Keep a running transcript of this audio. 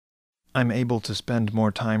I'm able to spend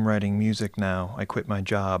more time writing music now. I quit my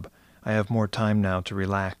job. I have more time now to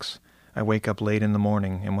relax. I wake up late in the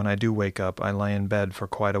morning, and when I do wake up, I lie in bed for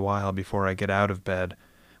quite a while before I get out of bed.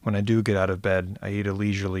 When I do get out of bed, I eat a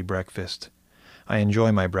leisurely breakfast. I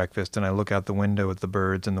enjoy my breakfast, and I look out the window at the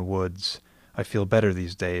birds and the woods. I feel better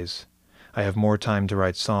these days. I have more time to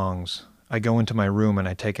write songs. I go into my room and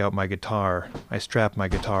I take out my guitar. I strap my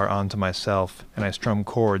guitar onto myself, and I strum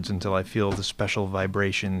chords until I feel the special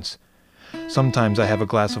vibrations. Sometimes I have a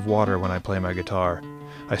glass of water when I play my guitar.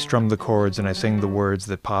 I strum the chords and I sing the words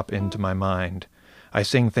that pop into my mind. I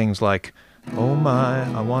sing things like, "Oh my,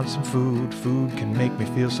 I want some food. Food can make me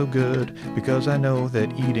feel so good, because I know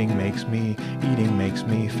that eating makes me,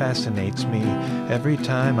 fascinates me. Every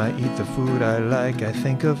time I eat the food I like, I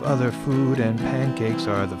think of other food, and pancakes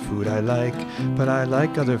are the food I like, but I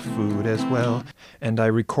like other food as well." And I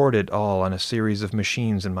record it all on a series of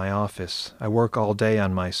machines in my office. I work all day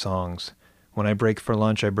on my songs. When I break for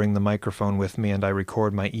lunch, I bring the microphone with me and I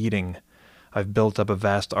record my eating. I've built up a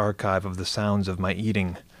vast archive of the sounds of my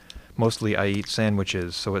eating. Mostly I eat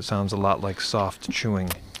sandwiches, so it sounds a lot like soft chewing.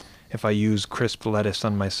 If I use crisp lettuce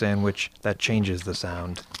on my sandwich, that changes the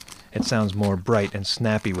sound. It sounds more bright and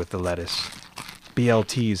snappy with the lettuce.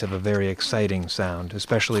 BLTs have a very exciting sound,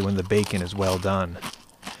 especially when the bacon is well done.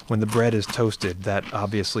 When the bread is toasted, that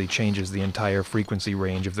obviously changes the entire frequency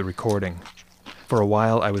range of the recording. For a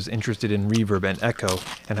while I was interested in reverb and echo,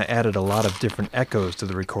 and I added a lot of different echoes to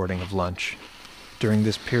the recording of Lunch. During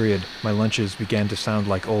this period, my lunches began to sound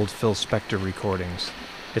like old Phil Spector recordings.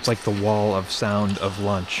 It's like the wall of sound of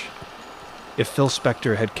Lunch. If Phil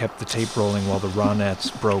Spector had kept the tape rolling while the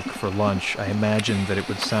Ronettes broke for Lunch, I imagined that it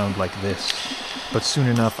would sound like this. But soon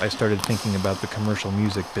enough I started thinking about the commercial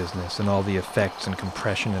music business and all the effects and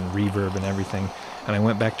compression and reverb and everything, and I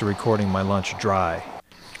went back to recording my lunch dry.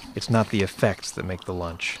 It's not the effects that make the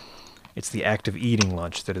lunch. It's the act of eating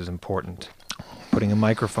lunch that is important. Putting a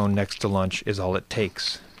microphone next to Lunch is all it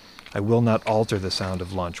takes. I will not alter the sound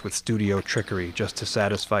of Lunch with studio trickery just to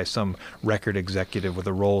satisfy some record executive with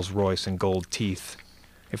a Rolls Royce and gold teeth.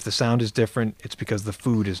 If the sound is different, it's because the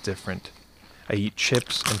food is different. I eat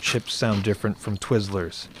chips, and chips sound different from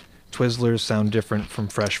Twizzlers. Twizzlers sound different from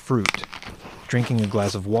fresh fruit. Drinking a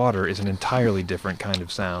glass of water is an entirely different kind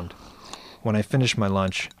of sound. When I finish my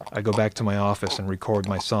lunch, I go back to my office and record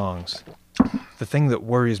my songs. The thing that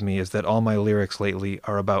worries me is that all my lyrics lately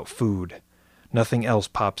are about food. Nothing else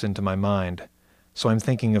pops into my mind. So I'm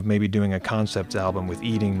thinking of maybe doing a concept album with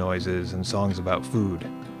eating noises and songs about food.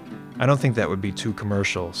 I don't think that would be too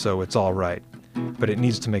commercial, so it's all right. But it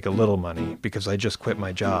needs to make a little money, because I just quit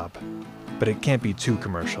my job. But it can't be too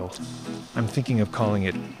commercial. I'm thinking of calling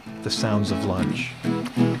it The Sounds of Lunch.